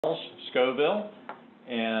Scoville,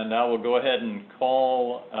 and I will go ahead and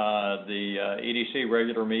call the EDC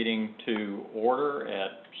regular meeting to order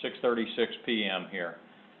at 6:36 p.m. here.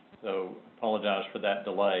 So apologize for that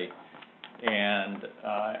delay. And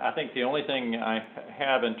I think the only thing I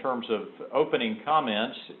have in terms of opening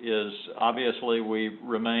comments is obviously we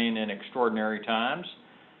remain in extraordinary times,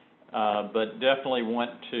 but definitely want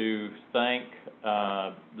to thank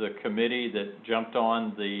the committee that jumped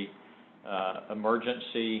on the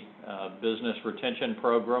emergency business retention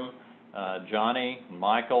program. Johnny,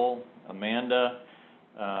 Michael, Amanda,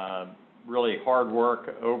 really hard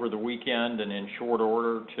work over the weekend and in short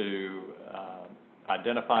order to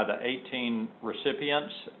identify the 18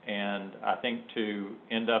 recipients, and I think to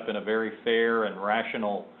end up in a very fair and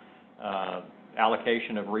rational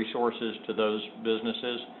allocation of resources to those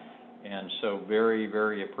businesses. And so very,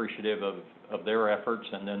 very appreciative of their efforts,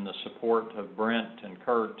 and then the support of Brent and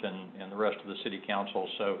Kurt and the rest of the City Council.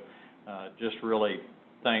 So just really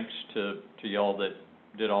thanks to y'all that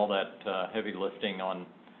did all that heavy lifting on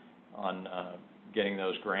getting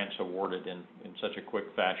those grants awarded in such a quick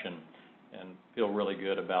fashion, and feel really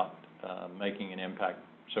good about making an impact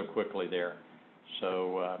so quickly there.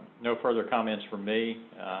 So no further comments from me.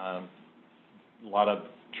 A lot of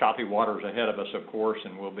choppy waters ahead of us, of course,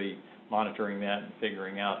 and we'll be monitoring that and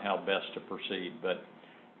figuring out how best to proceed. But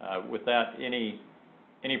with that, any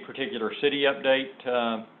particular city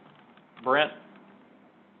update, Brent?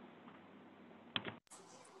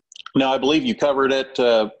 No, I believe you covered it.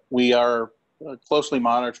 We are closely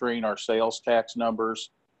monitoring our sales tax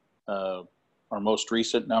numbers. Our most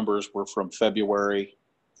recent numbers were from February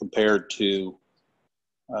compared to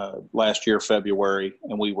last year, February,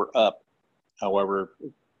 and we were up. However,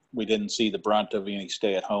 we didn't see the brunt of any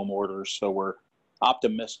stay-at-home orders, so we're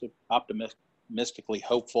optimistically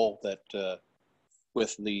hopeful that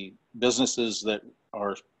with the businesses that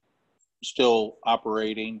are still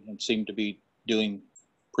operating and seem to be doing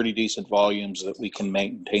pretty decent volumes, that we can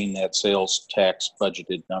maintain that sales tax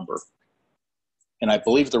budgeted number. And I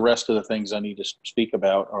believe the rest of the things I need to speak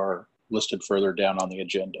about are listed further down on the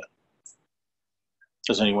agenda.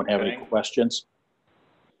 Does anyone have any questions?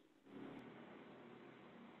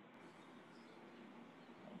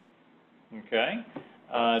 Okay.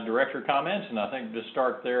 Director comments, and I think just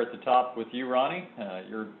start there at the top with you, Ronnie.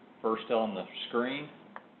 You're first on the screen.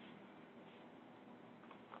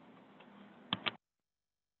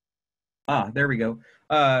 There we go.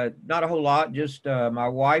 Not a whole lot. Just my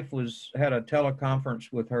wife had a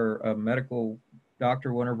teleconference with her medical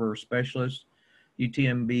doctor, one of her specialists,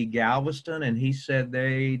 UTMB Galveston, and he said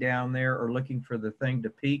they down there are looking for the thing to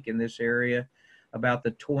peak in this area about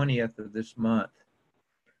the 20th of this month.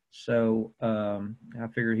 So I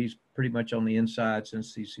figure he's pretty much on the inside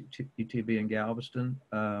since he's UTB in Galveston.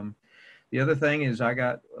 The other thing is I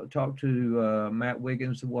talked to Matt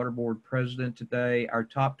Wiggins, the water board president, today. Our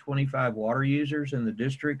top 25 water users in the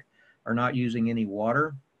district are not using any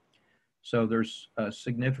water. So there's a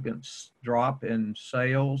significant drop in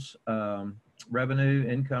sales revenue,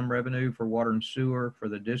 income revenue for water and sewer for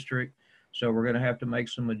the district. So we're going to have to make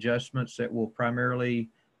some adjustments that will primarily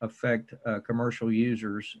affect commercial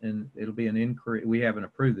users, and it'll be an increase. We haven't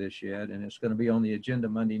approved this yet, and it's going to be on the agenda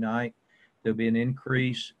Monday night. There'll be an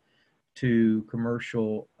increase to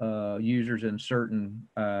commercial users in certain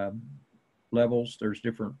levels. There's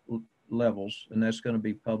different levels, and that's going to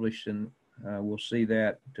be published, and we'll see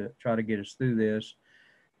that to try to get us through this.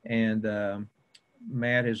 And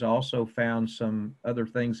Matt has also found some other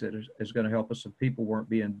things that is going to help us if people weren't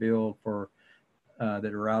being billed for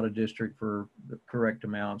that are out of district for the correct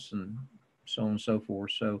amounts and so on and so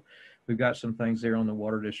forth. So we've got some things there on the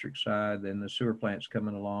water district side, and the sewer plant's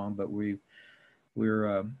coming along, but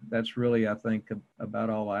that's really, I think,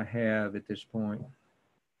 about all I have at this point.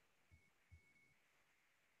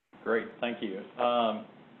 Great, thank you. You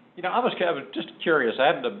know, I was just curious. I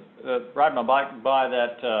happened to ride my bike by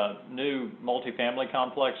that new multifamily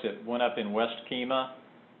complex that went up in West Kemah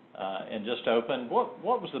and just opened. What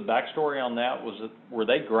was the backstory on that? Were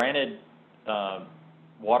they granted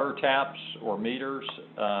water taps or meters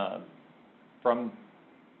from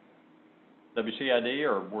WCID,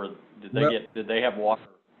 or did they have water?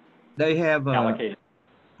 They have allocated.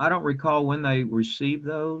 I don't recall when they received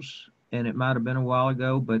those, and it might have been a while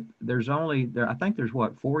ago. But I think there's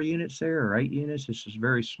what, 4 units there or 8 units. This is a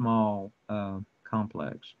very small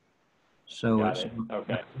complex. So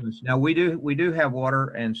okay. Now we do have water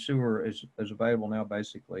and sewer is available now,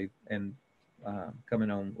 basically, and coming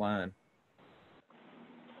online.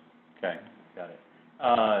 Okay, got it.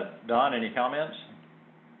 Don, any comments?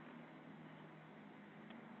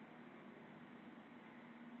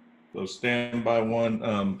 So stand by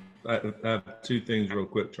one. I have two things real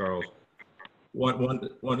quick, Charles.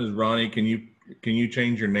 One is Ronnie. Can you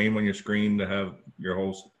change your name on your screen to have your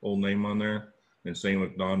whole name on there? And same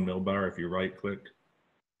with Don Milbauer. If you right click,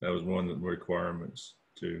 that was one of the requirements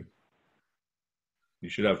too. You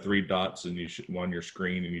should have 3 dots and you should on your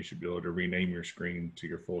screen, and you should be able to rename your screen to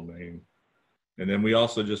your full name. And then we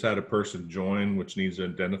also just had a person join, which needs to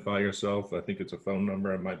identify yourself. I think it's a phone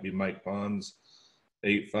number. It might be Mike Pons,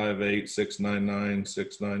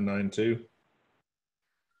 858-699-6992.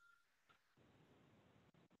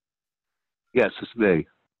 Yes, it's me.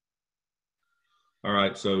 All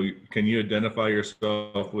right, so can you identify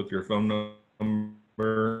yourself with your phone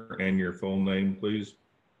number and your full name, please?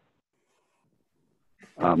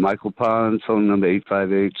 Michael Pond, phone number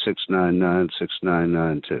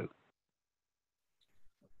 858-699-6992.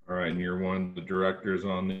 All right, and you're one of the directors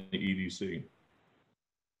on the EDC.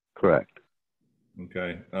 Correct.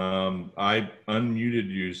 Okay, I unmuted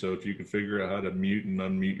you, so if you can figure out how to mute and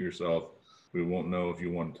unmute yourself, we won't know if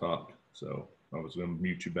you want to talk. So I was going to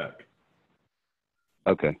mute you back.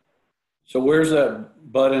 Okay. So where's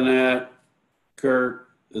that button at, Kurt?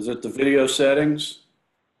 Is it the video settings?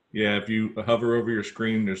 Yeah, if you hover over your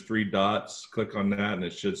screen, there's 3 dots. Click on that, and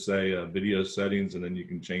it should say video settings, and then you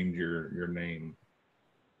can change your name.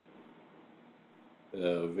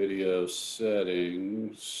 Video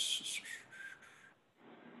settings.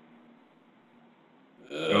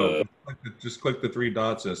 Just click the 3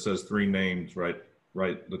 dots, and it says 3 names, right?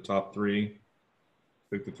 The top 3.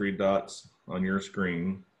 Click the 3 dots on your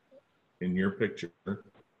screen in your picture.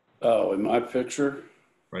 Oh, in my picture?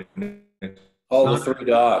 Right next. Oh, the 3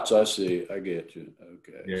 dots. I see. I get you.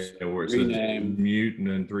 Okay. Yeah, So where it rename. says mute and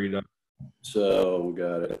then 3 dots. So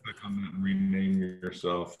got it. Click on that and rename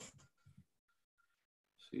yourself.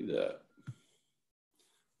 See that.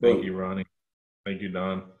 Thank you, Ronnie. Thank you,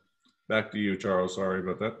 Don. Back to you, Charles. Sorry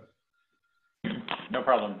about that. No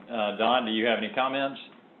problem. Don, do you have any comments?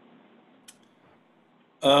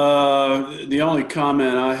 The only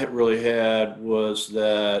comment I really had was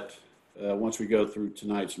that once we go through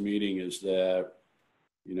tonight's meeting is that,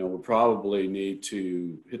 you know, we probably need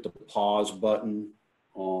to hit the pause button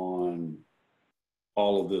on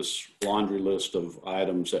all of this laundry list of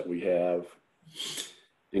items that we have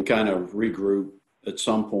and kind of regroup at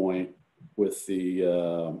some point with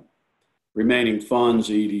the remaining funds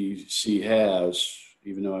EDC has,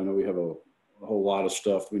 even though I know we have a whole lot of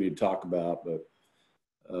stuff we need to talk about, but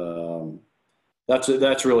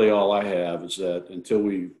that's really all I have, is that until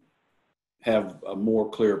we have a more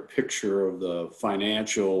clear picture of the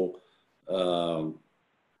financial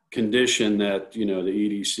condition that, you know, the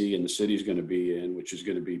EDC and the city is going to be in, which is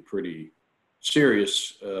going to be pretty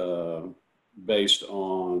serious based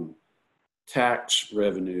on tax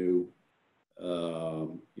revenue.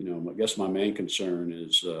 You know, I guess my main concern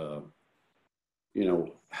is, you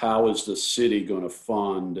know, how is the city going to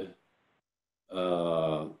fund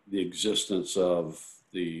the existence of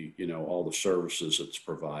the, you know, all the services that's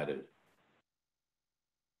provided?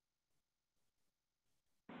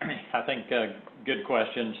 I think good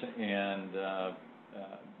questions, and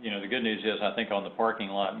you know, the good news is I think on the parking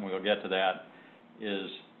lot, and we'll get to that, is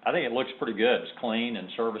I think it looks pretty good. It's clean and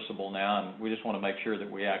serviceable now, and we just want to make sure that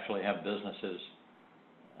we actually have businesses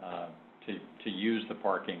to use the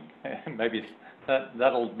parking. Maybe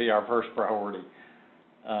that'll be our first priority.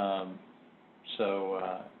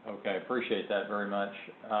 Okay, appreciate that very much.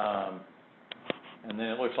 And then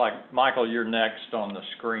it looks like, Michael, you're next on the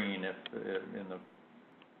screen,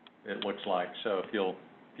 it looks like. So if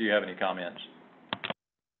you have any comments.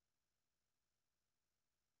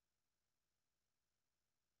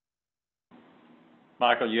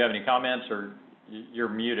 Michael, you have any comments, or you're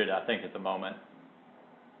muted, I think, at the moment?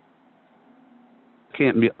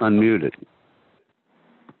 Can't be unmuted.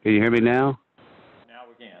 Can you hear me now? Now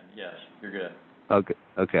we can, yes, you're good. Okay,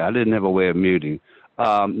 I didn't have a way of muting.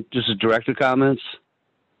 Just the director comments?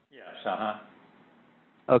 Yes, uh-huh.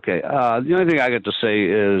 Okay, the only thing I got to say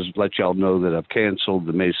is let y'all know that I've canceled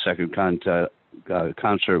the May 2nd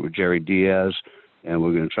concert with Jerry Diaz, and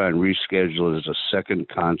we're going to try and reschedule it as a second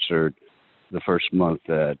concert the first month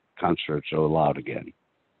that concerts are allowed again.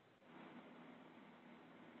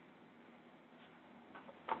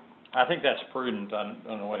 I think that's prudent. I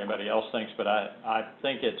don't know what anybody else thinks, but I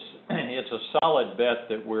think it's a solid bet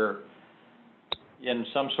that we're in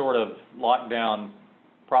some sort of lockdown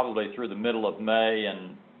probably through the middle of May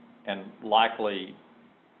and likely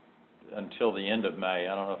until the end of May.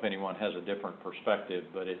 I don't know if anyone has a different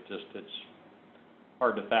perspective, but it's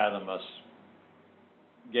hard to fathom us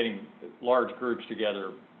getting large groups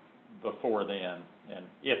together before then, and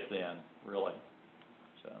if then, really.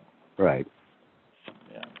 So Right.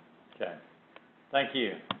 Yeah, okay. Thank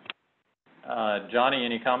you. Johnny,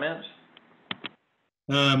 any comments?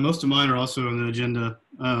 Most of mine are also on the agenda.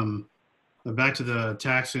 Back to the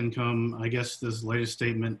tax income, I guess this latest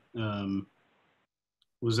statement,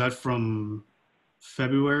 was that from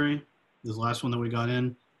February? This last one that we got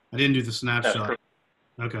in? I didn't do the snapshot.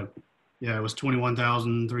 Okay. Yeah, it was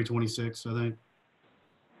 21,326, I think.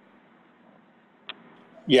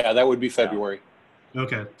 Yeah, that would be February.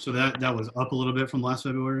 Okay, so that was up a little bit from last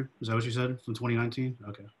February. Is that what you said, from 2019?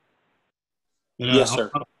 Okay. And, Yes,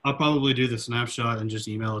 sir. I'll probably do the snapshot and just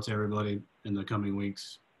email it to everybody in the coming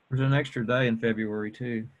weeks. There's an extra day in February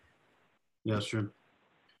too. Yeah, sure.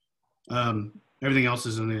 Everything else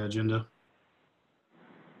is in the agenda.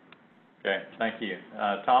 Okay, thank you.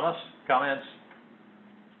 Thomas, comments?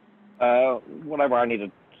 Whatever I need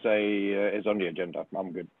to say is on the agenda.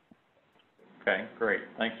 I'm good. Okay, great,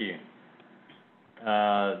 thank you.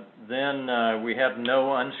 Then we have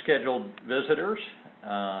no unscheduled visitors,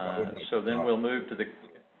 so then we'll move to the,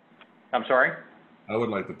 I'm sorry? I would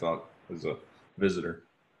like to talk as a visitor.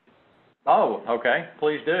 Oh, okay,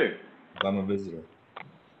 please do. I'm a visitor.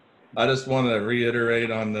 I just want to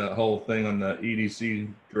reiterate on the whole thing on the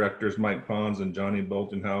EDC directors, Mike Pons and Johnny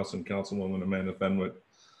Boltonhouse and Councilwoman Amanda Fenwick.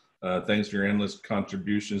 Thanks for your endless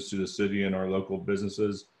contributions to the city and our local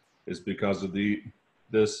businesses. It's because of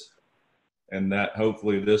this and that.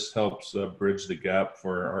 Hopefully this helps bridge the gap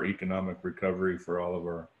for our economic recovery for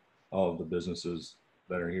all of the businesses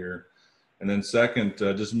that are here. And then second,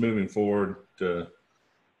 just moving forward to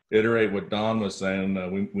iterate what Don was saying,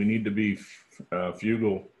 we need to be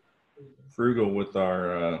frugal with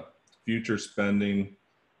our future spending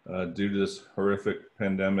due to this horrific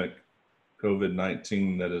pandemic,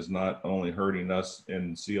 COVID-19, that is not only hurting us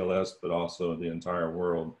in CLS, but also the entire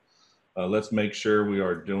world. Let's make sure we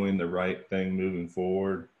are doing the right thing moving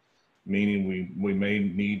forward, meaning we may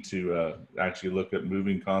need to actually look at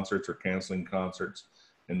moving concerts or canceling concerts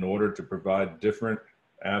in order to provide different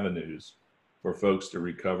avenues for folks to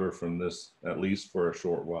recover from this, at least for a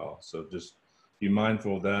short while. So just be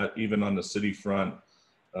mindful of that. Even on the city front,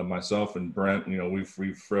 myself and Brent,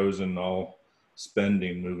 we've frozen all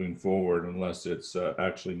spending moving forward unless it's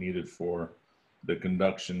actually needed for the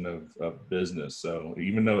conduction of business. So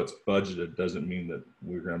even though it's budgeted, doesn't mean that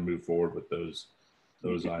we're going to move forward with those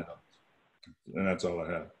items. And that's all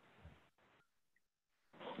I have.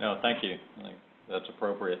 No, thank you. I think that's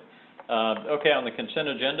appropriate. Okay, on the consent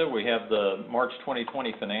agenda, we have the March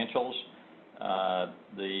 2020 financials,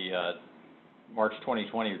 the March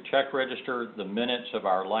 2020 check register, the minutes of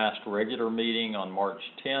our last regular meeting on March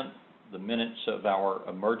 10th, the minutes of our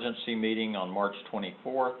emergency meeting on March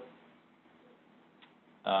 24th.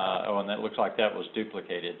 And that looks like that was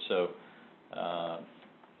duplicated, so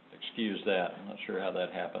excuse that. I'm not sure how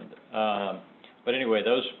that happened. But anyway,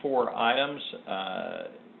 those 4 items,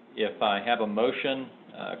 if I have a motion,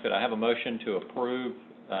 could I have a motion to approve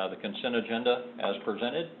the consent agenda as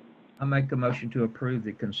presented? I make a motion to approve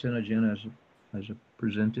the consent agenda as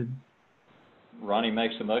presented. Ronnie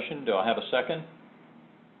makes the motion. Do I have a second?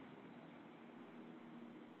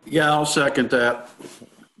 Yeah, I'll second that.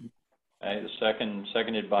 Okay, the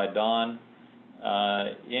seconded by Don.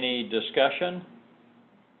 Any discussion?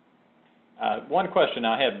 One question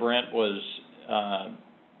I had, Brent, was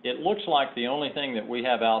it looks like the only thing that we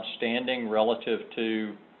have outstanding relative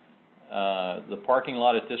to the parking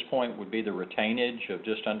lot at this point would be the retainage of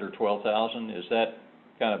just under $12,000. Is that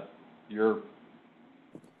kind of your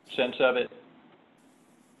sense of it?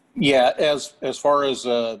 Yeah, as far as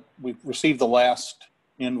we've received the last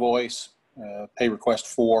invoice, pay request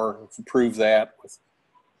 4, approve that with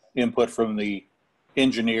input from the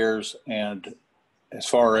engineers. And as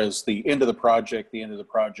far as the end of the project, the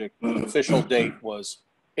official date was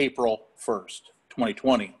April 1st,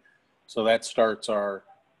 2020. So that starts our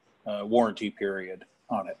warranty period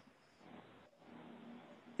on it.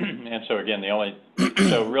 And so again,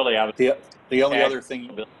 really I was the only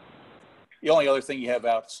other thing you have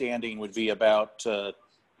outstanding would be about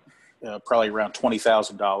probably around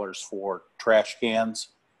 $20,000 for trash cans,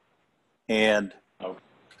 and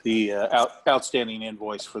the outstanding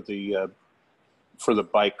invoice for the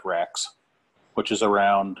bike racks, which is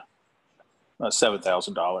around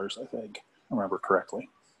 $7,000, I think, I remember correctly.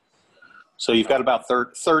 So you've got about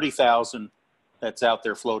 30,000 that's out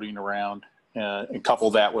there floating around, and couple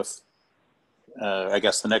that with, I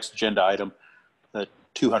guess, the next agenda item, the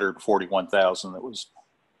 $241,000 that was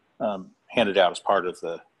handed out as part of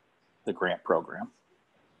the grant program.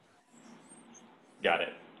 Got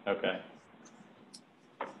it. Okay.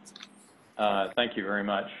 Thank you very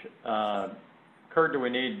much. Kurt, do we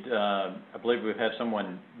need, I believe we've had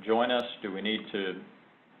someone join us. Do we need to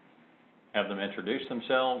have them introduce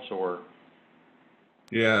themselves, or?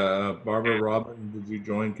 Yeah, Barbara Robin, did you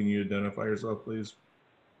join? Can you identify yourself, please?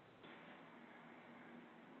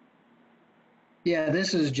 Yeah,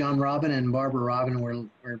 this is John Robin and Barbara Robin. We're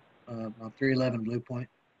on 311 Blue Point.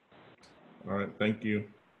 All right, thank you.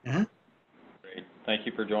 Uh-huh. Great, thank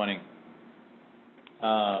you for joining.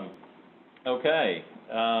 Okay,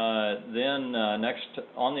 then next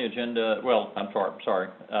on the agenda, well, I'm sorry.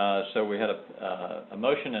 So we had a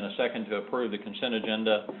motion and a second to approve the consent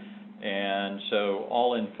agenda. And so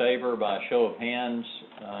all in favor by a show of hands,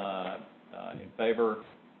 in favor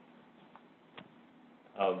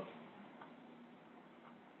of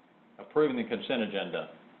approving the consent agenda.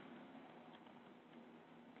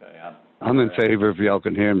 Okay, I'm in favor if y'all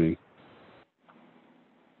can hear me.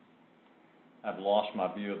 I've lost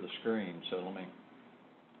my view of the screen, so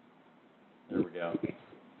there we go.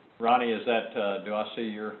 Ronnie, is that, do I see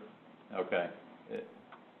your, okay.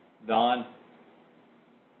 Don?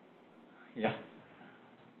 Yeah.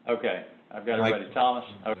 Okay, I've got everybody. Thomas?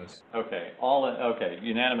 Okay, okay,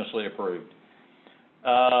 unanimously approved.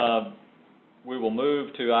 We will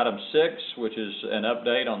move to item 6, which is an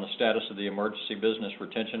update on the status of the Emergency Business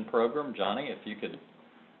Retention Program. Johnny, if you could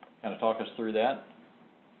kind of talk us through that.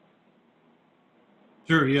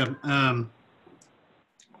 Sure, yeah.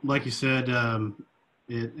 Like you said,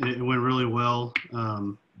 it went really well.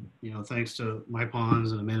 Thanks to Mike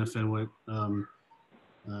Pons and Amanda Fenwick,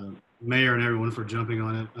 Mayor and everyone for jumping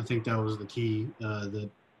on it. I think that was the key,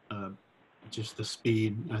 just the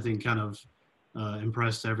speed, I think kind of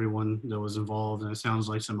impressed everyone that was involved. And it sounds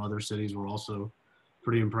like some other cities were also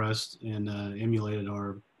pretty impressed and emulated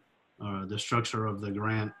the structure of the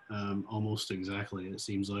grant almost exactly, it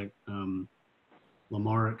seems like.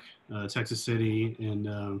 Lamarck, Texas City,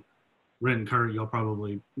 and Renton Kurt, y'all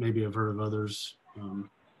probably maybe have heard of others.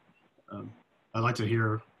 I'd like to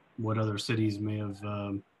hear what other cities may have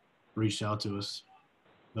reached out to us.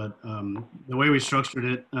 But the way we structured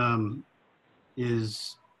it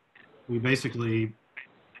is we basically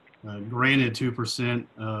granted 2%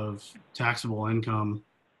 of taxable income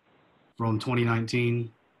from 2019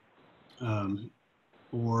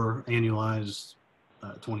 or annualized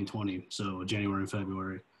 2020, so January and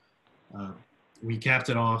February. We capped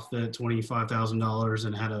it off at $25,000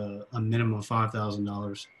 and had a minimum of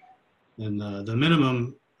 $5,000. And the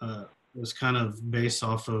minimum was kind of based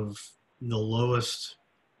off of the lowest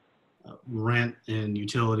rent and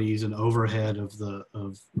utilities and overhead of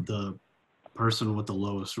the person with the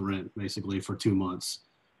lowest rent, basically for 2 months.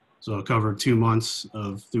 So it covered 2 months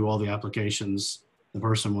through all the applications, the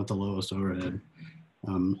person with the lowest overhead.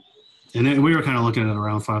 And then we were kind of looking at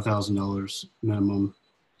around $5,000 minimum.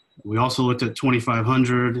 We also looked at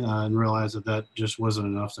 $2,500 and realized that just wasn't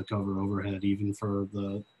enough to cover overhead, even for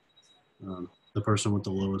the person with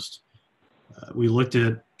the lowest. We looked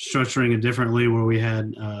at structuring it differently, where we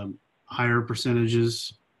had higher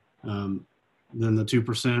percentages than the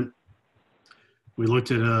 2%. We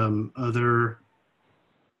looked at other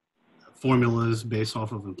formulas based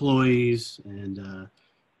off of employees and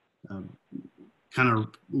kind of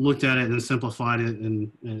looked at it and then simplified it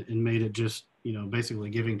and made it just, basically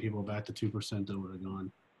giving people back the 2% that would have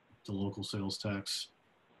gone to local sales tax.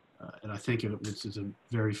 And I think it's a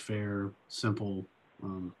very fair, simple,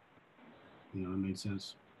 it made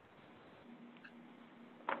sense.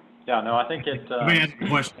 Yeah, no, I think it. Let me ask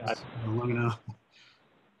questions. Let me know.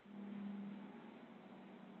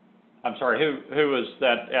 I'm sorry, who was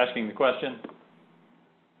that asking the question?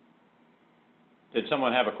 Did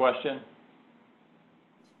someone have a question?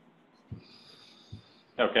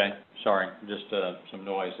 Okay, sorry, just some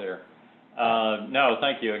noise there. No,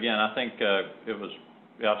 thank you. Again, I think it was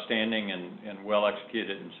outstanding and well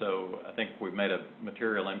executed, and so I think we've made a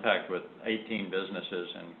material impact with 18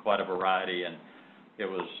 businesses and quite a variety, and it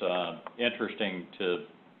was interesting to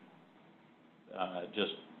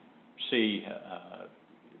just see,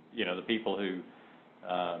 the people who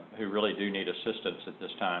really do need assistance at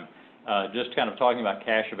this time. Just kind of talking about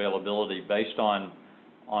cash availability based on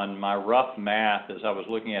my rough math, as I was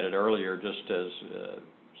looking at it earlier, just as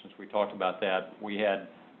since we talked about that, we had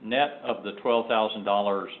net of the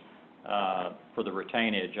 $12,000 for the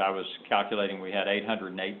retainage. I was calculating we had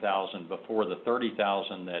 $808,000 before the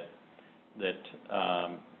 $30,000 that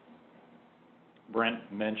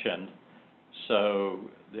Brent mentioned. So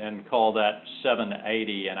then call that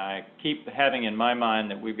 $780, and I keep having in my mind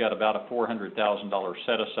that we've got about a $400,000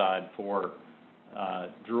 set aside for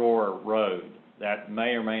Drawer Road. That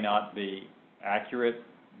may or may not be accurate.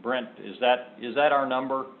 Brent, is that our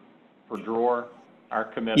number for Drawer, our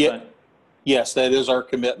commitment? Yes, that is our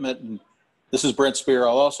commitment. And this is Brent Spear.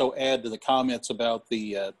 I'll also add to the comments about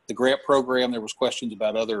the grant program. There was questions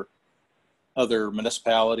about other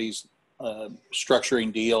municipalities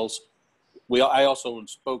structuring deals. I also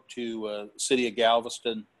spoke to City of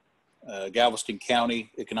Galveston, Galveston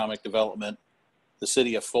County Economic Development, the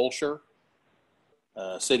City of Fulshire,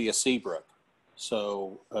 City of Seabrook.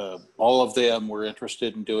 So all of them were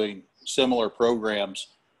interested in doing similar programs.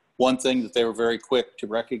 One thing that they were very quick to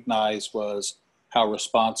recognize was how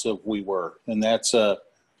responsive we were, and that's a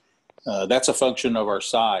function of our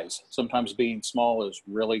size. Sometimes being small is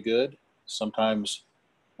really good, sometimes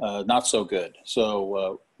not so good.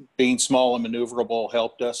 So being small and maneuverable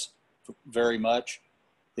helped us very much.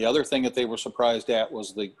 The other thing that they were surprised at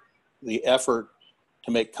was the effort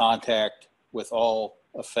to make contact with all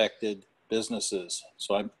affected businesses.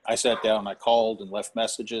 So I sat down, I called and left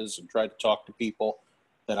messages and tried to talk to people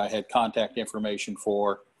that I had contact information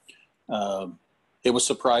for. It was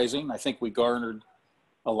surprising. I think we garnered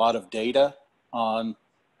a lot of data on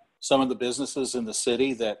some of the businesses in the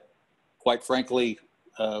city that, quite frankly,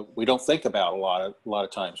 we don't think about a lot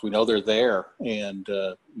of times. We know they're there, and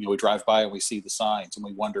we drive by and we see the signs and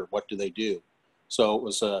we wonder, what do they do? So it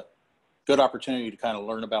was a good opportunity to kind of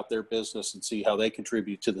learn about their business and see how they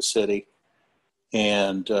contribute to the city.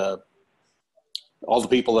 And all the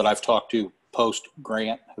people that I've talked to post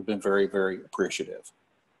grant have been very, very appreciative.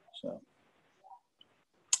 So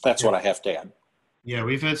that's what I have to add. Yeah,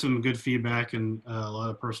 we've had some good feedback and a lot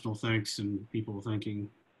of personal thanks and people thanking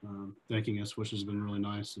us, which has been really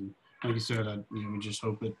nice. And like you said, we just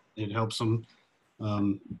hope it helps them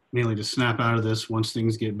mainly to snap out of this once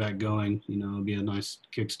things get back going. It'll be a nice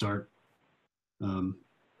kickstart.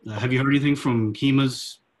 Have you heard anything from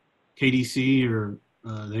KEMA's KDC, or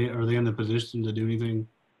are they in the position to do anything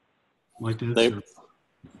like this?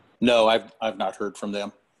 No, I've not heard from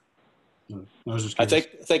them. I was just I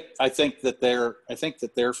curious. think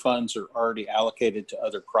that their funds are already allocated to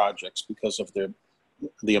other projects because of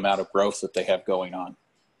the amount of growth that they have going on.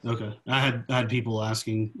 Okay, I had people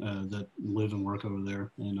asking that live and work over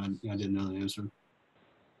there, and I didn't know the answer.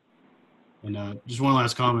 And just one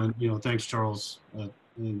last comment. Thanks, Charles.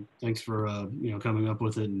 And thanks for coming up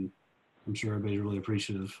with it, and I'm sure everybody's really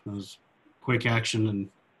appreciative. It was quick action and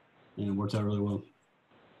it worked out really well.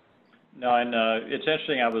 No, and it's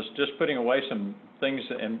interesting. I was just putting away some things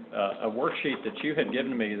in a worksheet that you had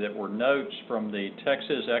given me that were notes from the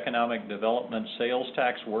Texas Economic Development Sales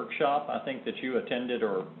Tax Workshop. I think that you attended,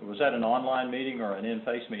 or was that an online meeting or an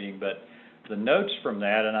in-face meeting? But the notes from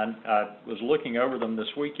that, and I was looking over them this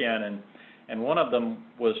weekend, and one of them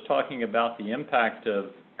was talking about the impact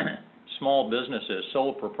of small businesses,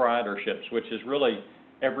 sole proprietorships, which is really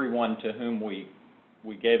everyone to whom we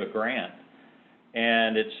gave a grant.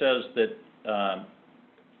 And it says that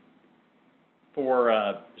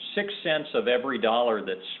for 6 cents of every dollar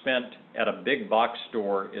that's spent at a big box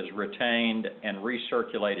store is retained and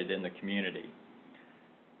recirculated in the community.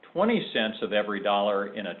 20 cents of every dollar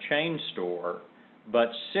in a chain store, but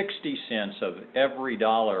 60 cents of every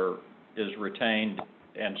dollar is retained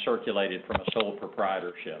and circulated from a sole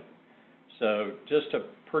proprietorship. So just a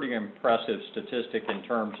pretty impressive statistic in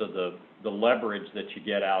terms of the leverage that you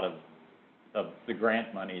get out of the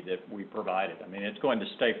grant money that we provided. I mean, it's going to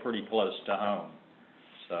stay pretty close to home.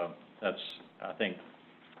 So that's, I think,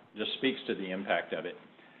 just speaks to the impact of it.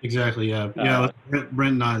 Exactly, yeah.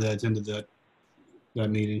 Brent and I that attended that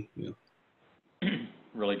meeting. Yeah.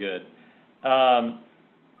 Really good.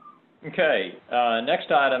 Okay,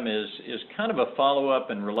 next item is kind of a follow-up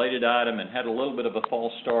and related item, and had a little bit of a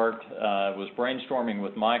false start. Was brainstorming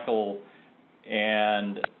with Michael,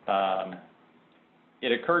 and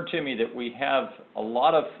it occurred to me that we have a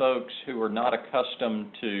lot of folks who are not accustomed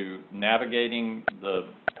to navigating the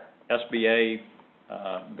SBA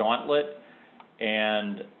gauntlet,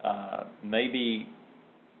 and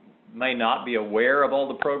may not be aware of all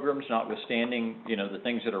the programs, notwithstanding, the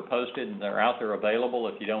things that are posted and they're out there available.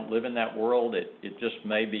 If you don't live in that world, it just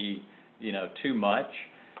may be, too much.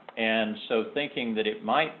 And so thinking that it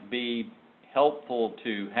might be helpful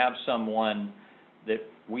to have someone that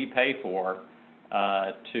we pay for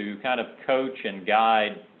to kind of coach and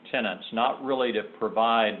guide tenants, not really to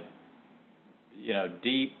provide,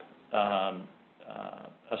 deep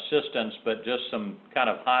assistance, but just some kind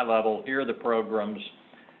of high level, here are the programs.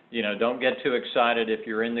 Don't get too excited if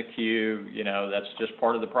you're in the queue. That's just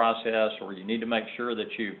part of the process, or you need to make sure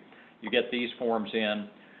that you get these forms in.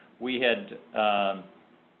 We had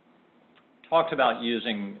talked about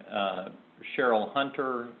using Cheryl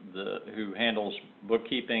Hunter, who handles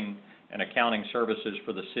bookkeeping and accounting services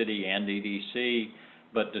for the city and EDC,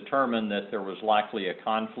 but determined that there was likely a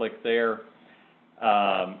conflict there.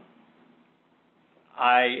 I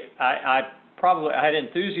had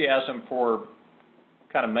enthusiasm for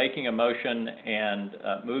kind of making a motion and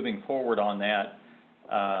moving forward on that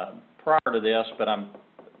prior to this, but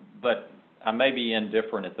I may be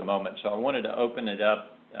indifferent at the moment, so I wanted to open it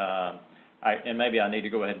up. And maybe I need to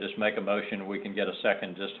go ahead and just make a motion. We can get a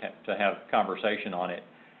second just to have conversation on it.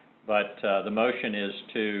 But the motion is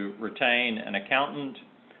to retain an accountant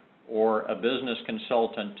or a business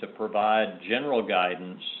consultant to provide general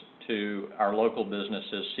guidance to our local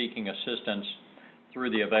businesses seeking assistance through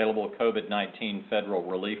the available COVID-19 federal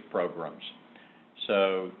relief programs.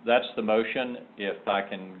 So that's the motion. If I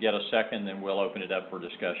can get a second, then we'll open it up for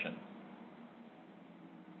discussion.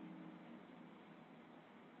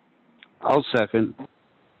 I'll second.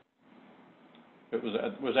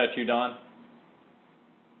 Was that you, Don?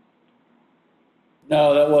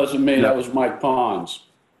 No, that wasn't me. No. That was Mike Pons.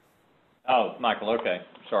 Oh, Michael, okay,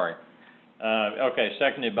 sorry. Okay,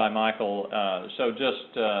 seconded by Michael. So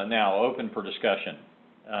just now, open for discussion.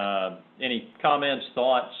 Any comments,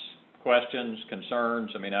 thoughts, questions,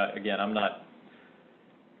 concerns? I mean, again, I'm not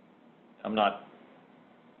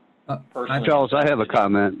personally. Charles, I have a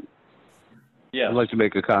comment. Yes. I'd like to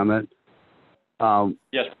make a comment.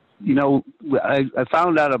 Yes. You know, I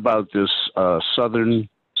found out about this Southern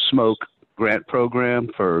Smoke grant program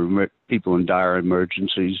for people in dire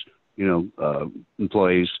emergencies,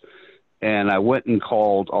 employees. And I went and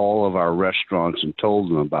called all of our restaurants and told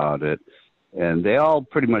them about it. And they all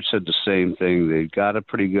pretty much said the same thing. They got a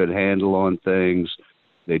pretty good handle on things.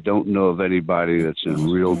 They don't know of anybody that's in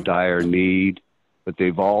real dire need, but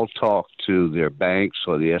they've all talked to their banks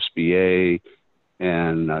or the SBA,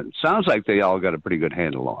 and it sounds like they all got a pretty good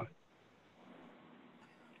handle on it.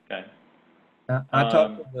 Okay.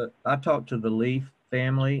 I talked to the Leaf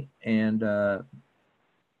family and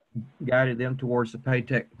guided them towards the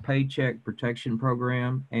Paycheck Protection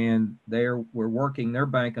Program, and we're working. Their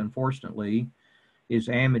bank, unfortunately, is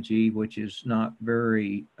Amity, which is not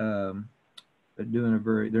very hadn't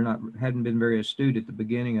been very astute at the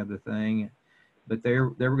beginning of the thing, but they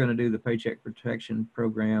were going to do the Paycheck Protection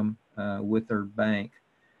Program with their bank,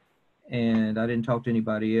 and I didn't talk to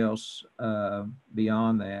anybody else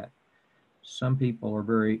beyond that. Some people are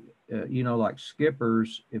very, like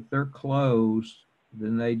skippers, if they're closed,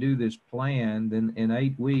 then they do this plan. Then in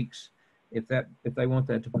 8 weeks, if they want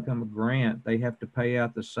that to become a grant, they have to pay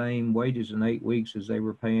out the same wages in 8 weeks as they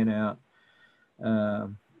were paying out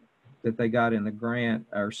that they got in the grant,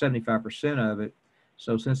 or 75% of it.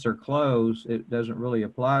 So since they're closed, it doesn't really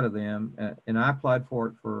apply to them. And I applied for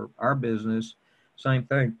it for our business. Same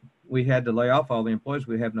thing. We had to lay off all the employees.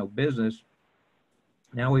 We have no business.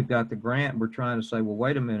 Now we've got the grant. We're trying to say, well,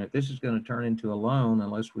 wait a minute, this is going to turn into a loan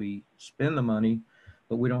unless we spend the money,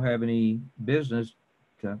 but we don't have any business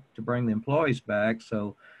to bring the employees back.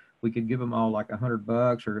 So we could give them all like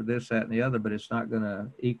 $100 or this, that, and the other, but it's not going to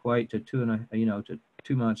equate to 2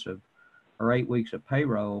 months or 8 weeks of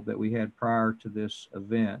payroll that we had prior to this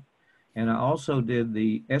event. And I also did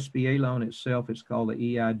the SBA loan itself. It's called the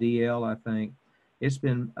EIDL, I think. It's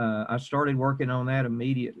been, I started working on that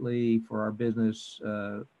immediately for our business,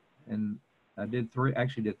 and I did three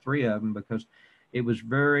of them because it was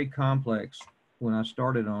very complex when I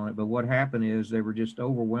started on it. But what happened is they were just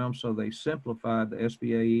overwhelmed, so they simplified the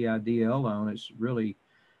SBA EIDL loan. It's really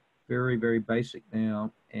very, very basic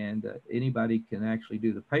now, and anybody can actually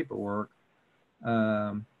do the paperwork.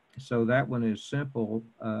 So that one is simple,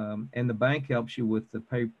 and the bank helps you with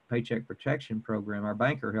the Paycheck Protection Program. Our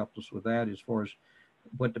banker helped us with that as far as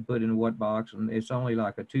what to put in what box, and it's only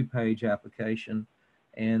like a 2-page application,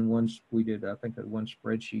 and once we did, I think, one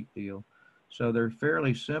spreadsheet deal. So they're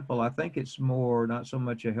fairly simple. I think it's more not so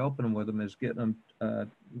much a helping them with them as getting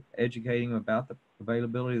them, educating them about the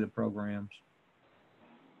availability of the programs.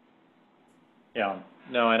 Yeah,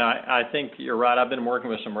 no, and I think you're right. I've been working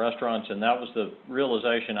with some restaurants, and that was the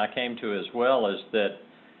realization I came to as well, is that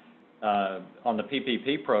on the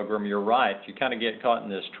PPP program, you're right. You kind of get caught in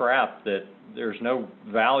this trap that there's no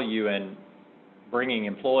value in bringing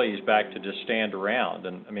employees back to just stand around.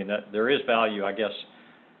 And I mean, there is value, I guess,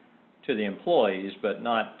 to the employees, but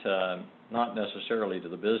not necessarily to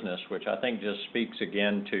the business, which I think just speaks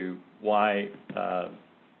again to why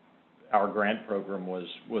our grant program was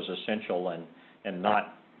essential and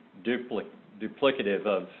not duplicative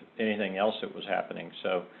of anything else that was happening.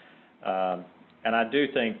 So, and I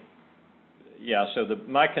do think, yeah, so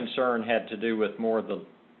my concern had to do with more of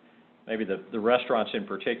maybe the restaurants in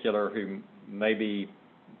particular who maybe,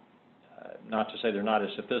 not to say they're not as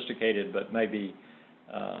sophisticated, but maybe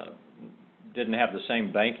didn't have the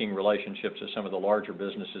same banking relationships as some of the larger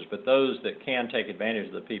businesses, but those that can take advantage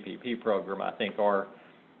of the PPP program, I think, are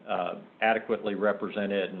adequately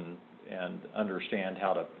represented and understand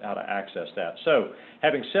how to access that. So,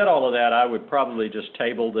 having said all of that, I would probably just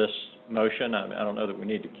table this motion. I don't know that we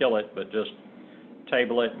need to kill it, but just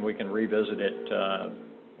table it, and we can revisit it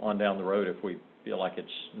on down the road if we feel like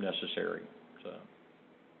it's necessary. So,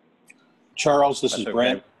 Charles, this is okay.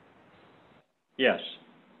 Brent. Yes.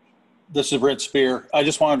 This is Brent Spear. I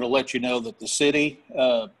just wanted to let you know that the city,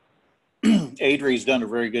 Adri's done a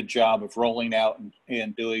very good job of rolling out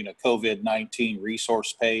and doing a COVID-19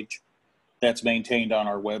 resource page that's maintained on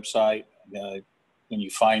our website when you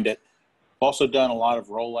find it. We've also done a lot of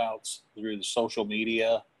rollouts through the social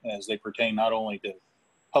media as they pertain not only to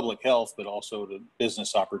public health, but also to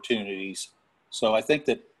business opportunities. So I think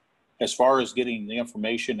that as far as getting the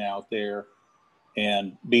information out there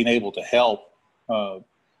and being able to help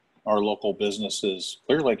our local businesses,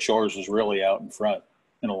 Clear Lake Shores is really out in front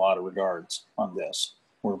in a lot of regards on this.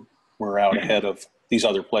 We're out ahead of these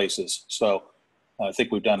other places. So I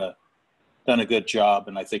think we've done a good job,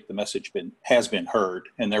 and I think the message has been heard,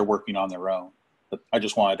 and they're working on their own. But I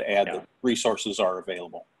just wanted to add that resources are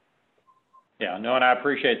available. Yeah, no, and I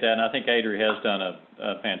appreciate that, and I think Adri has done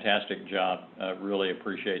a fantastic job. Really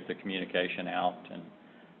appreciate the communication out, and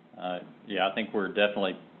yeah, I think we're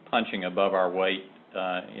definitely punching above our weight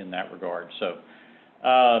in that regard. So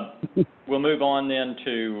we'll move on then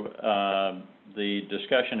to the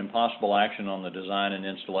discussion and possible action on the design and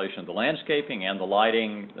installation of the landscaping and the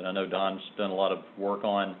lighting that I know Don's done a lot of work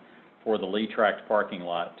on for the Lee Tract parking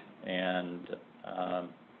lot. And I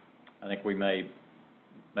think we may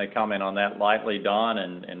comment on that lightly, Don,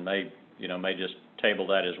 and may just table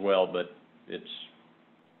that as well, but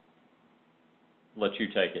let you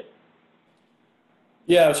take it.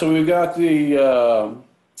 Yeah, so we've got the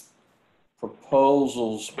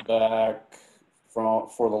proposals back for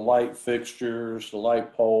the light fixtures, the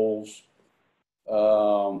light poles,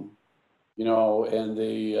 and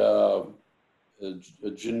a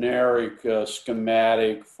generic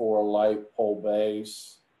schematic for a light pole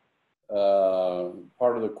base.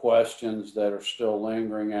 Part of the questions that are still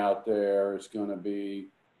lingering out there is going to be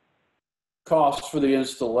costs for the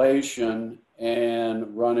installation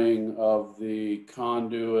and running of the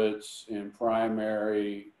conduits in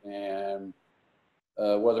primary, and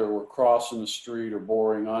whether we're crossing the street or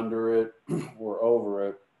boring under it or over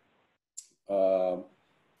it,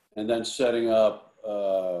 and then setting up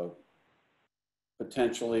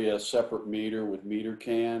potentially a separate meter with meter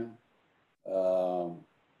can.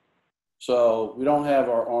 So we don't have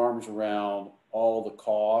our arms around all the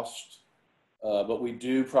cost, but we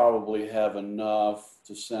do probably have enough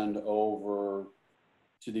to send over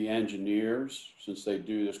to the engineers, since they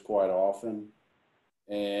do this quite often,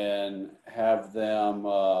 and have them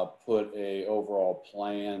put a overall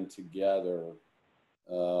plan together,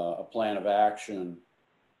 a plan of action.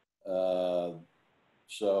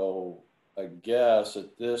 So I guess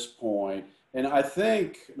at this point, and I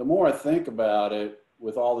think the more I think about it,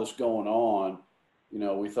 with all this going on,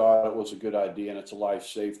 we thought it was a good idea, and it's a life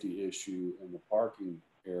safety issue in the parking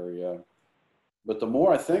area. But the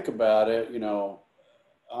more I think about it,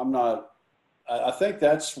 I think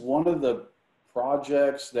that's one of the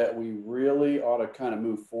projects that we really ought to kind of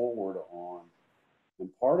move forward on. And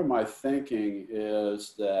part of my thinking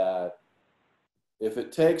is that if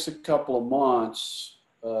it takes a couple of months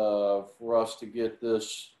for us to get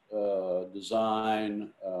this design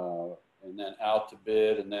and then out to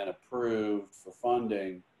bid and then approved for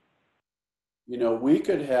funding, we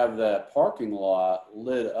could have that parking lot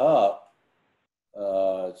lit up.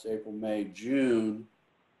 It's April, May, June,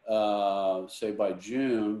 say by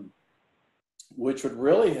June, which would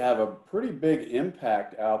really have a pretty big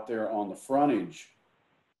impact out there on the frontage,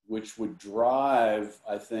 which would drive,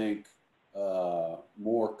 I think,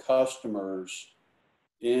 more customers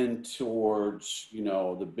in towards,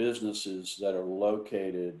 the businesses that are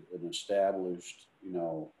located and established,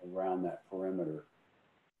 around that perimeter.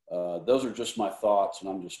 Those are just my thoughts, and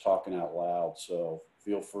I'm just talking out loud, so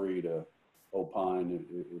feel free to opine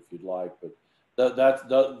if you'd like, but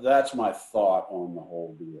that's my thought on the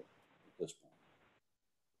whole deal at this point.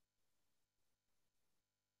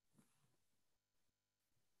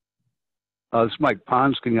 It's Mike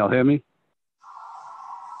Pons. Can y'all hear me?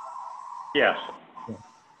 Yes.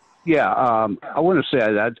 Yeah, I want to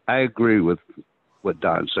say that I agree with what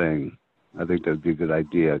Don's saying. I think that'd be a good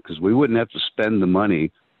idea, because we wouldn't have to spend the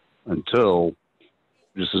money until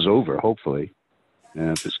this is over, hopefully.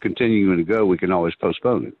 And if it's continuing to go, we can always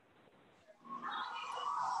postpone it.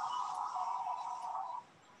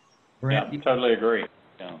 Yeah, totally agree.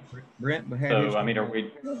 Yeah. Brent had his So, I mean, are hand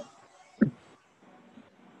we,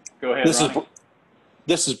 go ahead, Ronnie.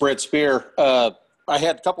 This is Brett Spear. I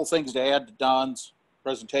had a couple things to add to Don's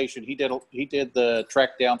presentation. He did the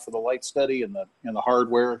track down for the light study and the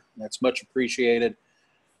hardware. That's much appreciated.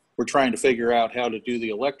 We're trying to figure out how to do the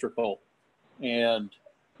electrical, and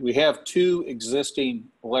we have two existing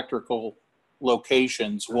electrical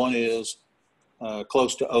locations. One is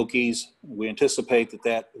close to Okies. We anticipate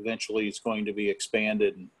that eventually is going to be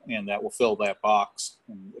expanded, and that will fill that box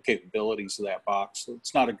and the capabilities of that box. So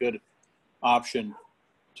it's not a good option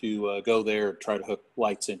to go there and try to hook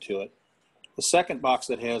lights into it. The second box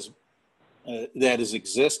that is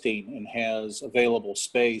existing and has available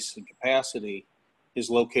space and capacity is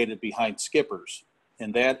located behind Skippers,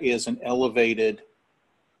 and that is an elevated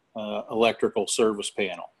electrical service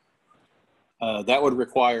panel. That would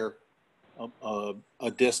require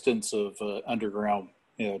a distance of underground,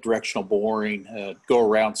 directional boring, go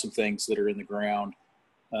around some things that are in the ground.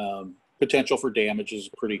 Potential for damage is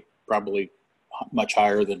probably much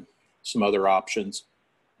higher than some other options,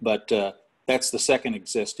 but that's the second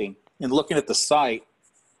existing. And looking at the site,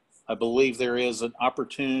 I believe there is an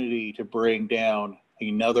opportunity to bring down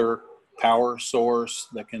another power source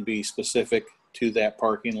that can be specific to that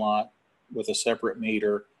parking lot with a separate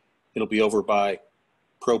meter. It'll be over by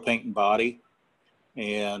Pro Paint and Body.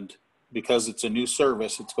 And because it's a new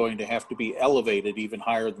service, it's going to have to be elevated even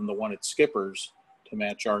higher than the one at Skippers to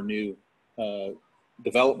match our new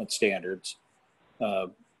development standards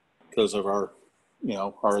because of our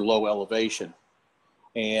low elevation.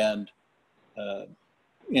 And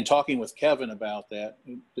in talking with Kevin about that,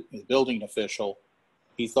 the building official,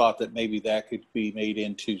 he thought that maybe that could be made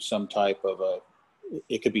into some type of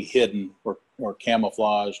it could be hidden or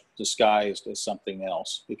camouflaged, disguised as something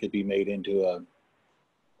else. It could be made into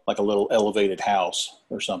like a little elevated house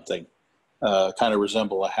or something, kind of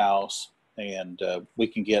resemble a house. And we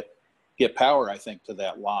can get power, I think, to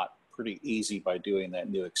that lot pretty easy by doing that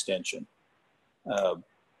new extension.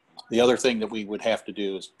 The other thing that we would have to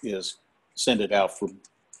do is send it out for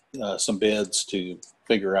some bids to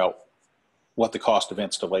figure out what the cost of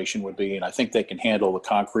installation would be. And I think they can handle the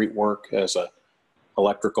concrete work as a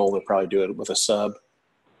electrical. They'll probably do it with a sub.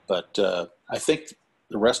 But I think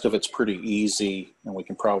the rest of it's pretty easy, and we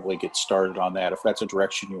can probably get started on that if that's a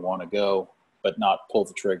direction you want to go, but not pull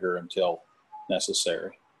the trigger until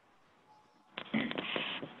necessary.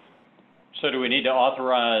 So do we need to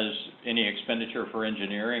authorize any expenditure for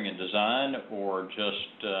engineering and design, or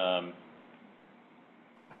just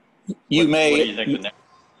you may? What do you think the next?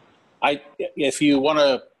 If you want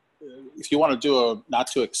to do a not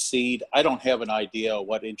to exceed, I don't have an idea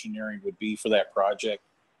what engineering would be for that project.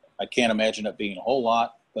 I can't imagine it being a whole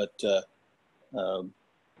lot, but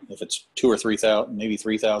if it's $2,000 or $3,000, maybe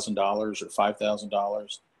 $3,000 or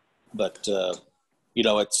 $5,000, but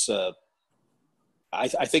it's. I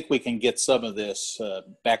think we can get some of this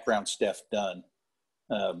background stuff done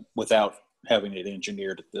without having it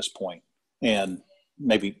engineered at this point, and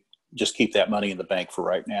maybe just keep that money in the bank for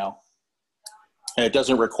right now. And it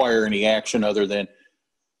doesn't require any action other than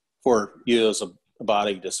for you as a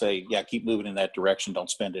body to say, yeah, keep moving in that direction. Don't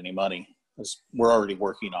spend any money, because we're already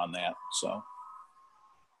working on that. So.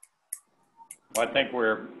 Well, I think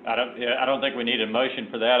I don't think we need a motion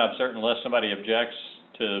for that. I'm certain unless somebody objects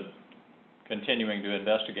to continuing to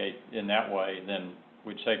investigate in that way, then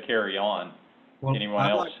we'd say carry on. Well, Anyone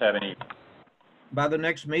else have any? By the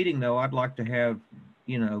next meeting, though, I'd like to have,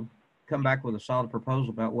 come back with a solid proposal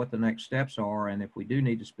about what the next steps are, and if we do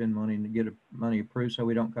need to spend money to get money approved, so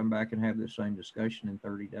we don't come back and have the same discussion in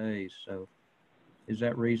 30 days. So is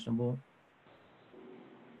that reasonable?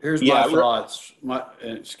 Here's my thoughts.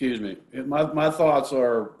 Excuse me. My thoughts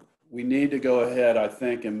are we need to go ahead, I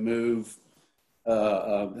think, and move,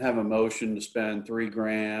 have a motion to spend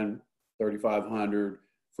 $3,000, $3,500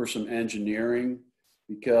 for some engineering,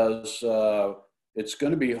 because it's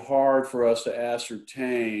going to be hard for us to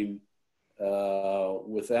ascertain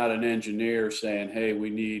without an engineer saying, hey,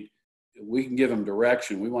 we can give them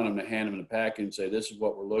direction. We want them to hand them the package and say, this is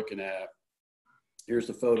what we're looking at. Here's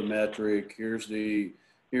the photometric. Here's the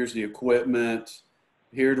equipment.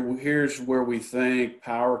 Here's where we think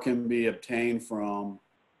power can be obtained from,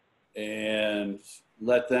 and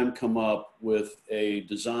let them come up with a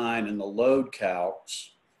design and the load calcs,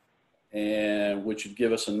 and which would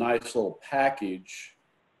give us a nice little package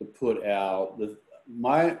to put out.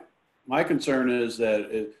 My concern is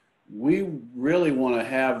that we really want to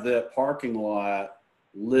have that parking lot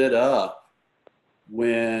lit up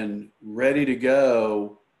when ready to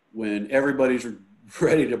go, when everybody's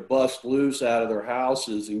ready to bust loose out of their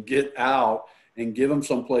houses and get out and give them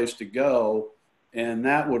some place to go. And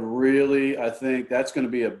that would really, I think that's going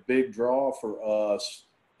to be a big draw for us.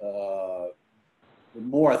 The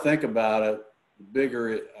more I think about it, the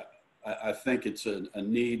bigger I think it's a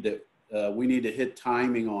need that we need to hit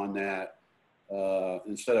timing on that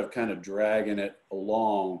instead of kind of dragging it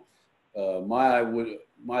along.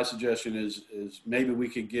 My suggestion is maybe we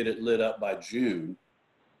could get it lit up by June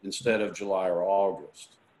instead of July or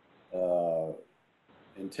August,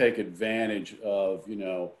 and take advantage of, you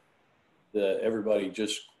know, everybody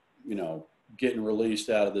just, you know, getting released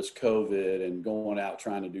out of this COVID and going out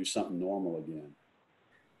trying to do something normal again.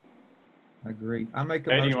 I agree. I make a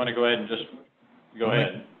Okay, do motion. you want to go ahead and just go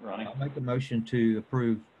ahead, Ronnie? I'll make a motion to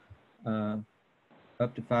approve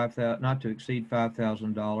up to $5,000, not to exceed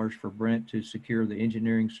 $5,000 for Brent to secure the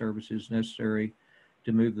engineering services necessary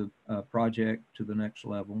to move the project to the next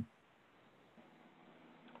level.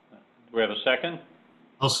 Do we have a second?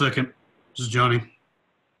 I'll second. This is Johnny.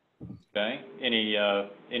 Okay,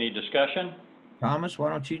 any discussion? Thomas, why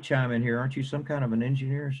don't you chime in here? Aren't you some kind of an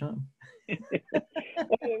engineer or something?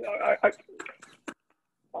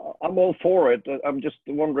 I'm all for it. I'm just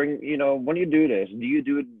wondering, you know, when you do this, do you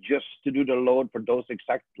do it just to do the load for those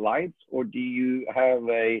exact lights, or do you have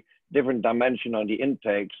a different dimension on the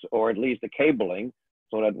intakes, or at least the cabling,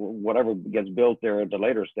 so that whatever gets built there at the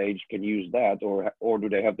later stage can use that, or do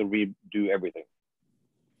they have to redo everything?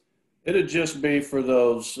 It'd just be for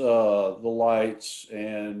those, the lights,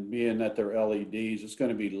 and being that they're LEDs, it's going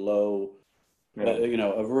to be low, you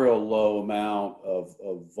know, a real low amount of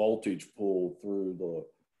voltage pulled through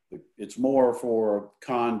it's more for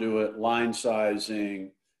conduit, line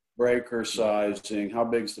sizing, breaker sizing, how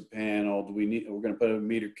big's the panel, we're going to put a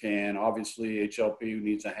meter can, obviously HLP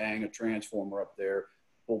needs to hang a transformer up there,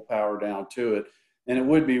 pull power down to it, and it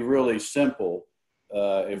would be really simple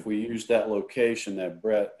if we used that location that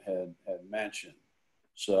Brett had mentioned.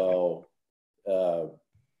 So,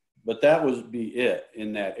 but that would be it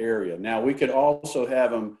in that area. Now we could also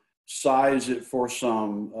have them size it for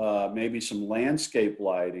some, maybe some landscape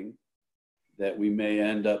lighting that we may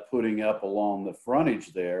end up putting up along the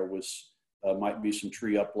frontage there with, might be some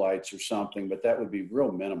tree up lights or something, but that would be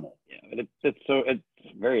real minimal. Yeah, it's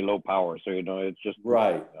very low power, so you know it's just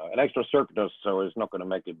right. An extra circuit, so it's not going to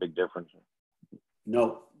make a big difference.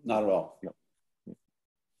 No, not at all. No.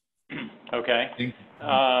 Okay.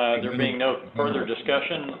 There being no further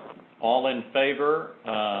discussion, all in favor,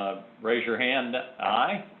 raise your hand.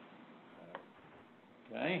 Aye.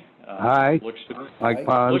 Okay. Aye. Looks to be. Like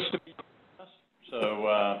Pons. Looks to be.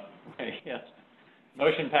 So, yes,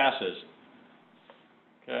 motion passes.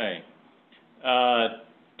 Okay.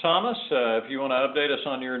 Thomas, if you want to update us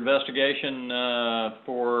on your investigation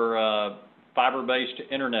for fiber-based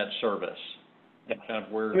internet service, and kind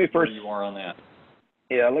of where you are on that.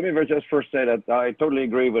 Yeah, let me just first say that I totally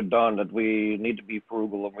agree with Don that we need to be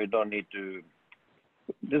frugal and we don't need to.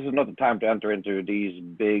 This is not the time to enter into these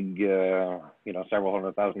big, you know, several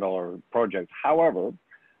 $100,000 projects. However,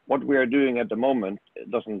 what we are doing at the moment,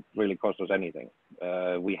 it doesn't really cost us anything.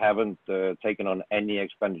 We haven't taken on any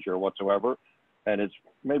expenditure whatsoever, and it's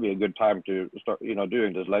maybe a good time to start, you know,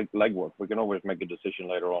 doing this legwork. We can always make a decision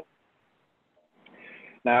later on.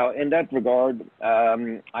 Now, in that regard,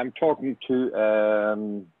 I'm talking to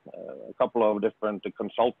a couple of different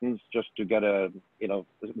consultants just to get a, you know,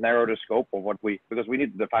 narrow the scope of what because we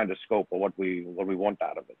need to define the scope of what we want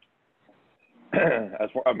out of it.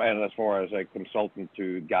 As far as a consultant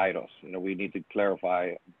to guide us, you know, we need to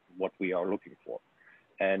clarify what we are looking for.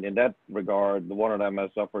 And in that regard, one of them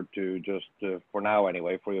has offered to just, for now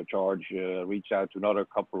anyway, free of charge, reach out to another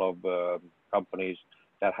couple of companies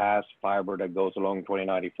that has fiber that goes along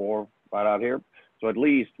 2094 right out here. So at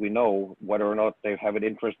least we know whether or not they have an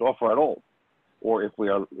interest to offer at all, or if we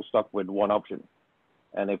are stuck with one option.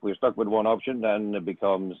 And if we're stuck with one option, then it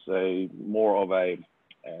becomes more of a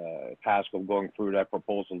task of going through that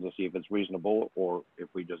proposal to see if it's reasonable or if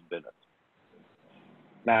we just bid it.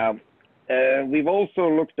 Now, we've also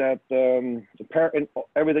looked at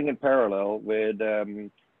everything in parallel with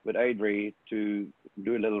Adri to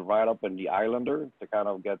do a little write-up in the Islander to kind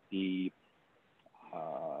of get the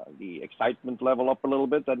excitement level up a little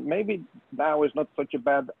bit. That maybe now is not such a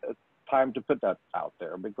bad time to put that out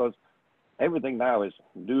there, because everything now is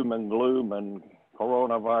doom and gloom and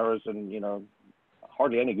coronavirus and, you know,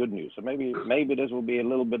 hardly any good news. So maybe this will be a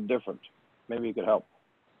little bit different. Maybe you could help.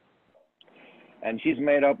 And she's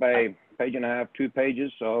made up a page and a half, 2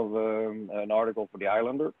 pages of an article for the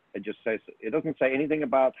Islander. It just says, it doesn't say anything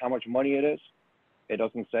about how much money it is. It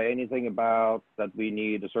doesn't say anything about that we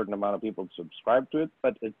need a certain amount of people to subscribe to it,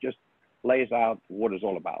 but it just lays out what it's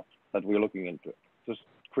all about, that we're looking into it. Just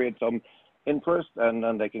create some interest, and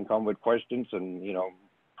then they can come with questions and,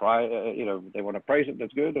 try, if they want to praise it,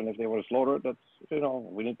 that's good. And if they want to slaughter it, that's,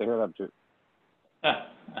 we need to hear that too.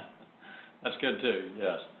 That's good too,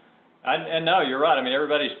 yes. And no, you're right. I mean,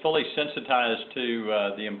 everybody's fully sensitized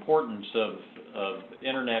to the importance of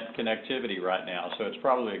internet connectivity right now. So it's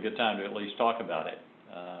probably a good time to at least talk about it.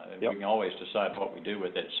 And we can always decide what we do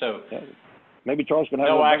with it. So maybe Charles can have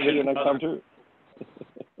a video next time too.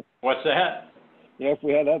 What's that? Yeah, if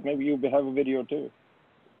we had that, maybe you'd have a video too.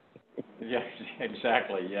 Yeah,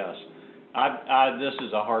 exactly. Yes. This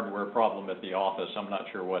is a hardware problem at the office. I'm not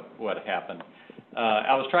sure what happened.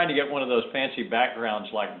 I was trying to get one of those fancy backgrounds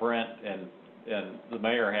like Brent and the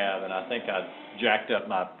mayor have, and I think I jacked up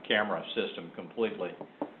my camera system completely.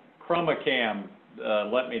 ChromaCam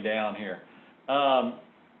let me down here.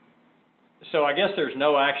 So I guess there's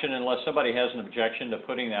no action unless somebody has an objection to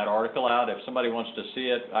putting that article out. If somebody wants to see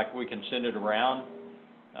it, we can send it around.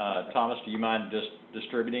 Thomas, do you mind just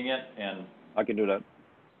distributing it? And I can do that.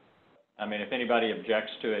 I mean, if anybody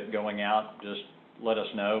objects to it going out, just let us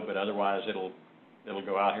know. But otherwise, it'll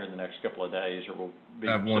go out here in the next couple of days, or will be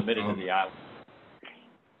submitted to the island.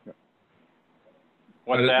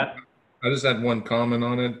 What's that? I just had one comment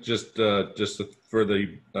on it, just for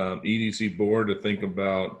the EDC board to think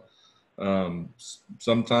about.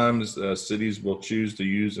 Sometimes cities will choose to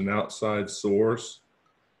use an outside source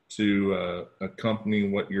to accompany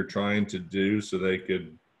what you're trying to do, so they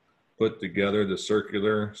could put together the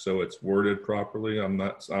circular so it's worded properly. I'm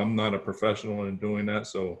not a professional in doing that,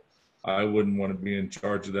 so I wouldn't want to be in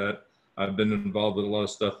charge of that. I've been involved with a lot of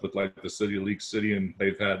stuff with like the city of League City, and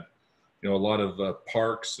they've had a lot of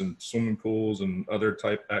parks and swimming pools and other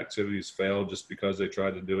type activities fail just because they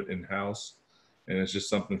tried to do it in-house. And it's just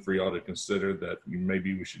something for y'all to consider, that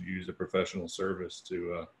maybe we should use a professional service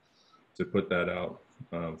to put that out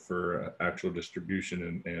for actual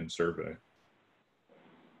distribution and survey.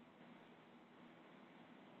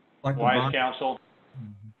 Like Wise counsel.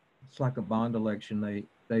 It's like a bond election.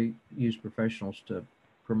 They use professionals to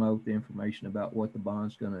promote the information about what the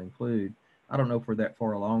bond's going to include. I don't know if we're that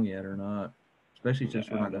far along yet or not, especially since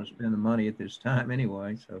we're not going to spend the money at this time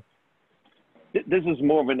anyway. So this is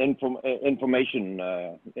more of an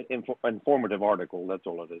informative article. That's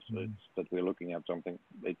all it is. It's that we're looking at something,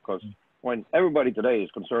 because when everybody today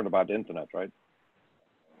is concerned about the internet, right?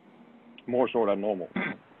 More so than normal.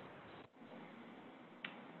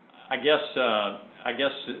 I guess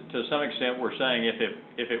to some extent we're saying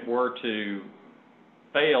if it were to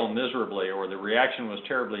fail miserably, or the reaction was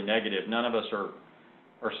terribly negative, none of us are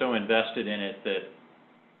so invested in it that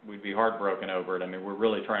we'd be heartbroken over it. I mean, we're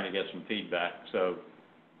really trying to get some feedback. So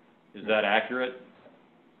is that accurate?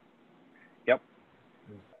 Yep.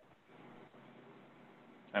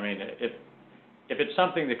 I mean, if it's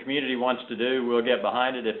something the community wants to do, we'll get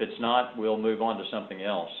behind it. If it's not, we'll move on to something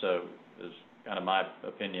else. So is kind of my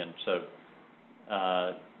opinion. So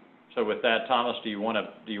so with that, Thomas, do you want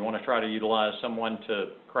to try to utilize someone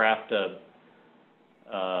to craft a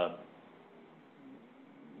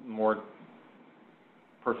more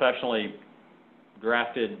professionally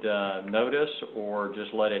drafted notice, or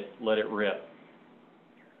just let it rip?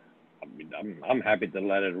 I mean, I'm happy to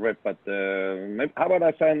let it rip, but maybe, how about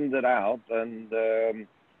I send it out and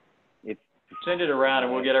send it around,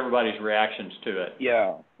 and we'll get everybody's reactions to it.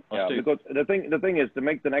 Yeah. Because the thing is, to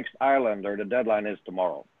make the next Islander, the deadline is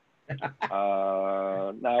tomorrow.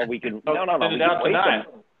 Now we can send it out tonight.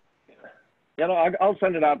 I'll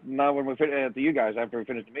send it out now when we to you guys after we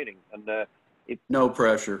finish the meeting. And no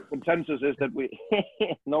pressure. Consensus is that we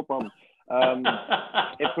no problem.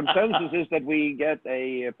 If consensus is that we get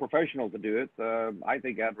a professional to do it, I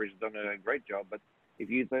think Adri's done a great job. But if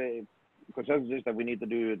you say consensus is that we need to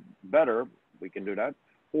do it better, we can do that,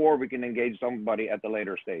 or we can engage somebody at the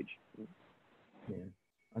later stage.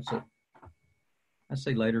 Yeah, I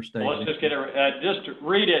say later stage. Well, let's just get just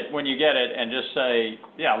read it when you get it, and just say,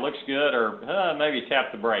 yeah, looks good, or maybe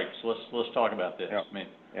tap the brakes. Let's talk about this. Yep. I mean,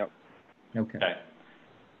 Okay.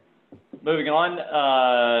 Moving on,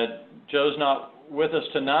 Joe's not with us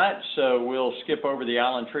tonight, so we'll skip over the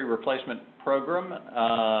island tree replacement program.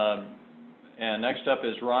 And next up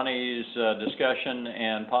is Ronnie's discussion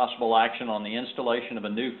and possible action on the installation of a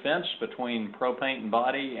new fence between Pro Paint and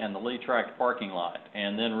Body and the Lee Tract parking lot.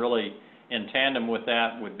 And then really in tandem with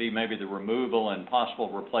that would be maybe the removal and possible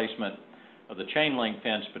replacement of the chain link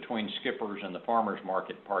fence between Skipper's and the Farmers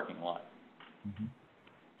Market parking lot. Mm-hmm.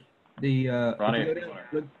 Ronnie,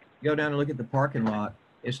 go down and look at the parking lot.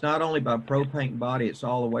 It's not only by Pro Paint and Body, it's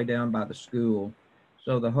all the way down by the school.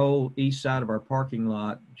 So the whole east side of our parking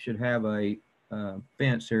lot should have a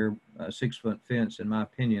fence here, a 6-foot fence, in my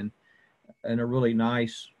opinion, and a really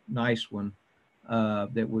nice nice one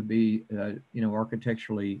that would be, you know,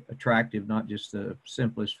 architecturally attractive, not just the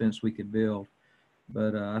simplest fence we could build.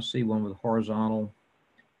 But I see one with horizontal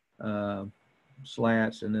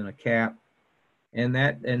slats and then a cap. And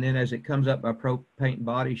then as it comes up by Pro Paint and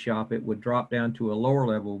Body Shop, it would drop down to a lower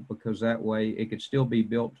level, because that way it could still be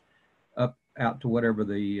built up out to whatever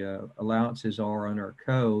the allowances are under our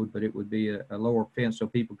code, but it would be a lower fence so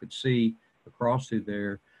people could see across through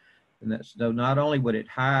there. And that's, so not only would it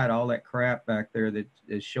hide all that crap back there that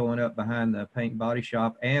is showing up behind the paint and body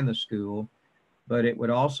shop and the school, but it would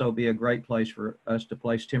also be a great place for us to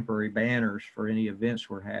place temporary banners for any events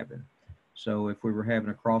we're having. So if we were having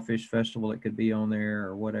a crawfish festival, it could be on there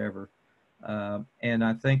or whatever. And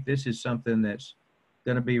I think this is something that's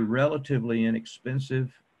going to be relatively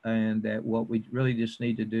inexpensive, and that what we really just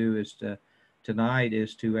need to do is tonight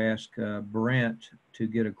is to ask Brent to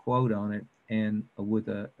get a quote on it, and with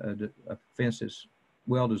a fence that's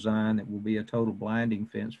well designed, that will be a total blinding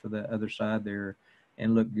fence for the other side there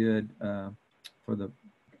and look good for the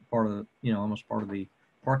part of the, you know, almost part of the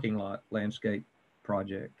parking lot landscape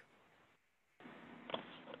project.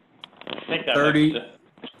 I think that makes sense.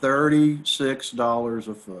 $36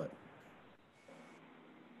 a foot.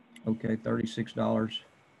 Okay, $36. Is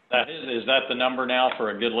that the number now for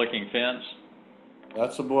a good looking fence?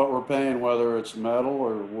 That's what we're paying, whether it's metal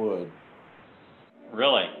or wood.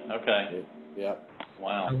 Really? Okay. Yeah.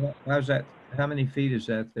 Wow. How's that? How many feet is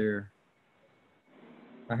that there?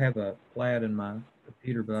 I have a plat in my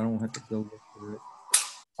computer, but I don't have to go look through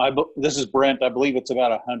it. This is Brent. I believe it's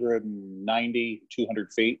about 190,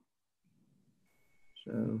 200 feet.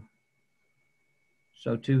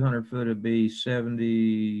 So 200 foot would be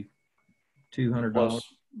 $7,200.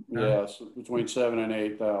 Yes, between 7,000 and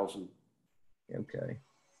 8,000. Okay.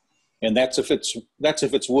 And that's if it's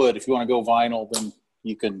wood. If you want to go vinyl, then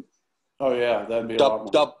you can. Oh yeah, that'd be a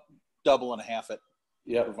lot more. Double and a half it.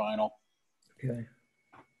 Yeah, for vinyl. Okay.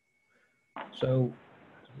 So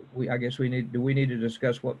I guess do we need to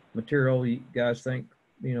discuss what material you guys think?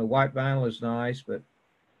 You know, white vinyl is nice, but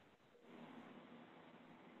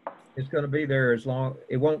it's going to be there as long,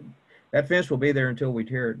 that fence will be there until we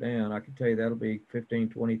tear it down. I can tell you that'll be 15,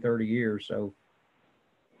 20, 30 years. So.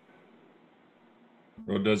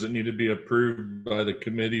 Well, does it need to be approved by the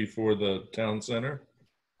committee for the town center?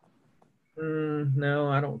 No,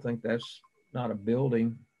 I don't think that's not a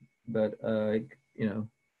building, but, you know.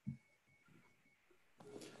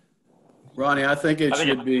 Ronnie, I think it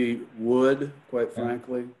should be wood, quite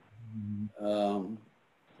frankly.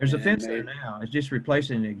 There's a fence there now. It's just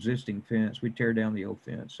replacing an existing fence. We tear down the old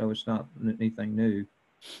fence, so it's not anything new.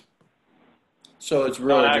 So it's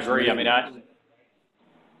really. No, I agree. I mean, I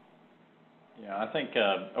think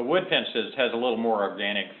a wood fence has a little more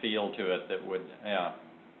organic feel to it. That would,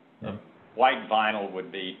 white vinyl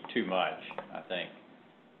would be too much, I think.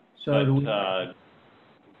 So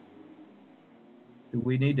do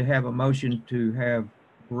we need to have a motion to have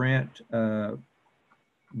Brent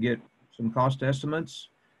get some cost estimates,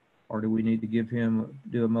 or do we need to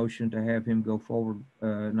do a motion to have him go forward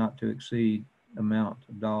not to exceed amount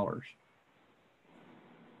of dollars?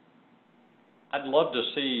 I'd love to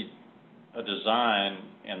see a design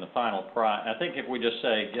and the final price. I think if we just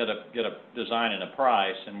say get a design and a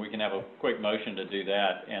price, and we can have a quick motion to do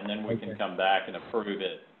that, and then we can come back and approve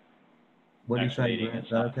it. What do you say, Brent?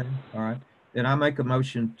 Is that okay? All right. Then I make a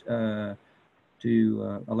motion to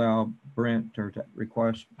allow Brent, or to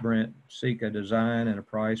request Brent seek a design and a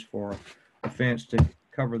price for a fence to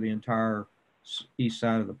cover the entire east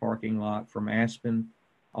side of the parking lot from Aspen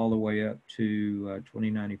all the way up to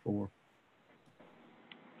 2094.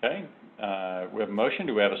 Okay. We have a motion.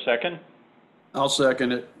 Do we have a second? I'll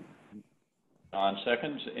second it. Don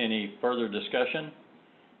seconds. Any further discussion?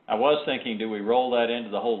 I was thinking, do we roll that into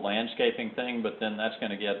the whole landscaping thing? But then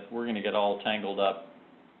we're going to get all tangled up,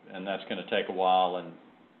 and that's going to take a while. And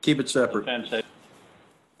keep it separate.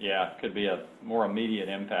 Could be a more immediate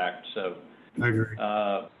impact. So I agree.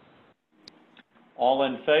 All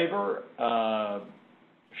in favor?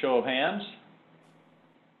 Show of hands.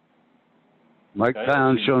 Mike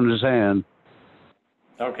Pound showing his hand.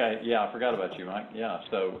 Okay, yeah, I forgot about you, Mike. Yeah,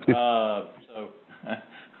 so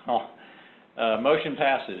motion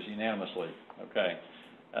passes unanimously. Okay.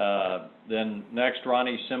 Then next,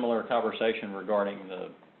 Ronnie, similar conversation regarding the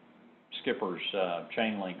skipper's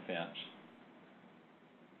chain link fence.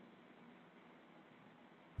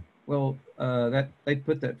 Well, they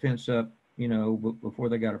put that fence up, you know, before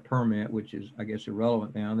they got a permit, which is, I guess,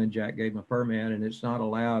 irrelevant now. And then Jack gave them a permit, and it's not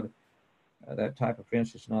allowed. That type of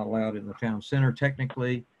fence is not allowed in the town center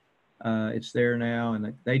technically. It's there now,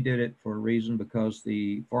 and they did it for a reason, because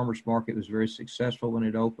the farmers market was very successful when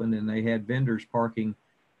it opened, and they had vendors parking,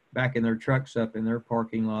 backing their trucks up in their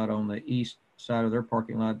parking lot on the east side of their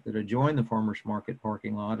parking lot that adjoined the farmers market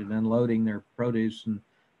parking lot, and unloading their produce and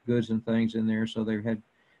goods and things in there. So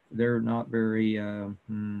they're not very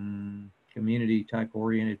community type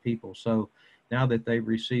oriented people. So now that they've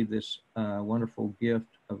received this wonderful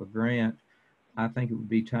gift of a grant, I think it would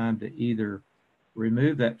be time to either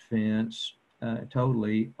remove that fence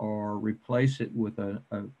totally, or replace it with a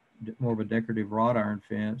more of a decorative wrought iron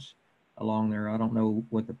fence along there. I don't know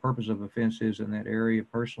what the purpose of a fence is in that area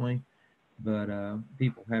personally, but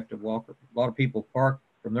people have to walk. A lot of people park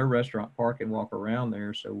from their restaurant, park and walk around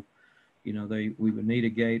there. So, you know, we would need a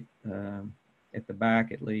gate at the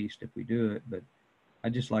back at least if we do it. But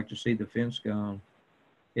I'd just like to see the fence gone.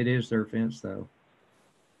 It is their fence, though.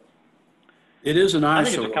 It is an I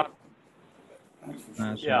think eyesore.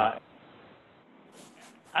 Yeah,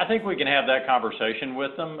 I think we can have that conversation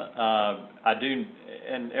with them. I do,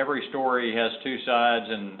 and every story has two sides,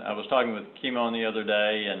 and I was talking with Kimon the other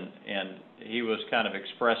day, and he was kind of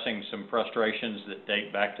expressing some frustrations that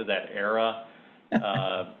date back to that era,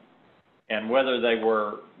 and whether they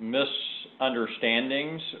were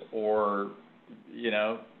misunderstandings or, you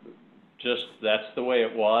know, just that's the way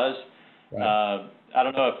it was. Right. I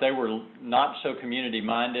don't know if they were not so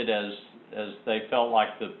community-minded as they felt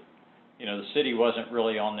like the city wasn't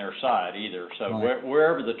really on their side either. So right.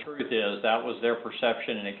 Wherever the truth is, that was their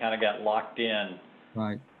perception, and it kind of got locked in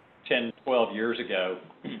right. 10, 12 years ago.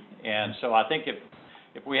 And so I think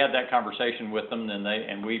if we had that conversation with them,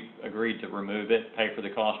 then we agreed to remove it, pay for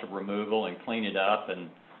the cost of removal, and clean it up, and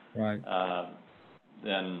right.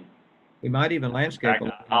 Then we might even landscape.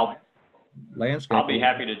 I'll be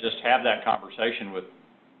happy to just have that conversation with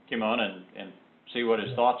Kimon and see what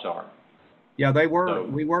his thoughts are. Yeah,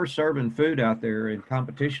 we were serving food out there in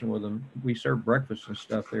competition with them. We served breakfast and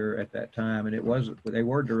stuff there at that time, and they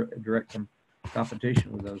were direct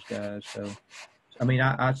competition with those guys. So, I mean,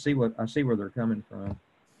 I see where they're coming from.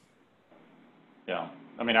 Yeah,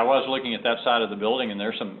 I mean, I was looking at that side of the building, and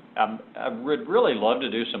there's I would really love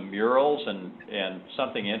to do some murals and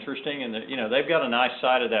something interesting. And they've got a nice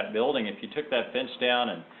side of that building. If you took that fence down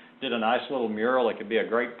and did a nice little mural, it could be a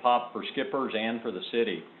great pop for skippers and for the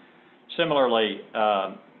city. Similarly,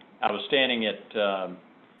 I was standing at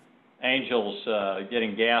Angels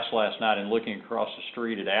getting gas last night and looking across the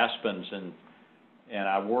street at Aspens, and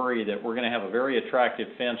I worry that we're going to have a very attractive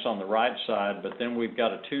fence on the right side, but then we've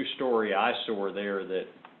got a two-story eyesore there that,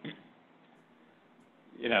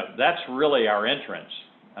 that's really our entrance.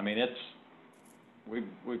 I mean,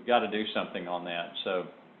 we've got to do something on that. So,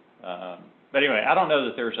 but anyway, I don't know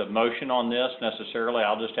that there's a motion on this necessarily.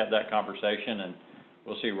 I'll just have that conversation, and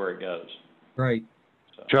we'll see where it goes. Great.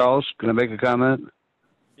 So. Charles, can I make a comment?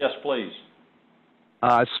 Yes, please.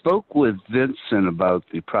 I spoke with Vincent about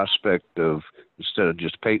the prospect of, instead of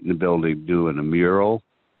just painting the building, doing a mural,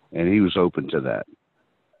 and he was open to that.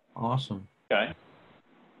 Awesome. Okay.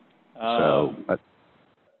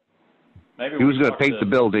 Maybe he was going to paint the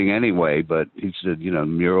building anyway, but he said,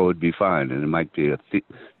 mural would be fine, and it might be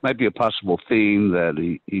a possible theme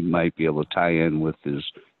that he might be able to tie in with his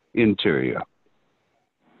interior.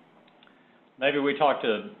 Maybe we talk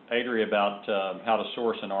to Adri about how to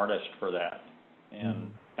source an artist for that,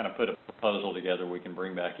 and kind of put a proposal together we can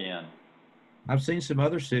bring back in. I've seen some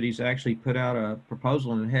other cities actually put out a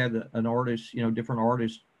proposal and had an artist, different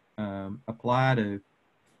artists apply to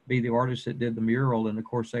be the artist that did the mural, and of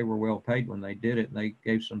course they were well paid when they did it, and they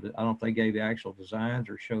gave I don't know if they gave the actual designs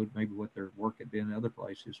or showed maybe what their work had been in other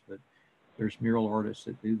places, but there's mural artists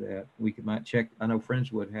that do that. We might check. I know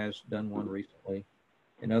Friendswood has done one recently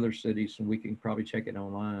in other cities, and we can probably check it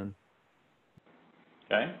online.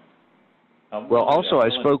 Okay. Well, also I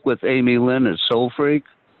spoke with Amy Lynn at Soul Freak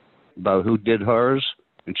about who did hers,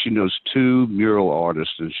 and she knows 2 mural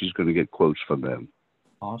artists, and she's going to get quotes from them.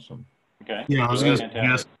 Awesome. Okay. Yeah, I was going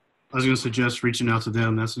to suggest reaching out to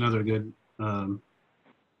them. That's another good, a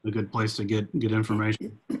good place to get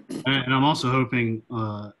information. And I'm also hoping,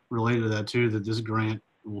 related to that too, that this grant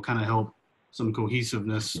will kind of help some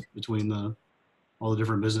cohesiveness between all the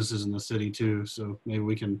different businesses in the city too. So maybe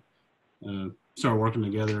we can start working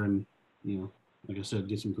together and, like I said,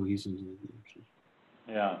 get some cohesiveness.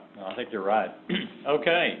 Yeah, no, I think you're right.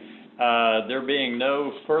 Okay. There being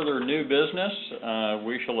no further new business,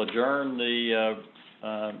 we shall adjourn the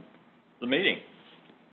meeting.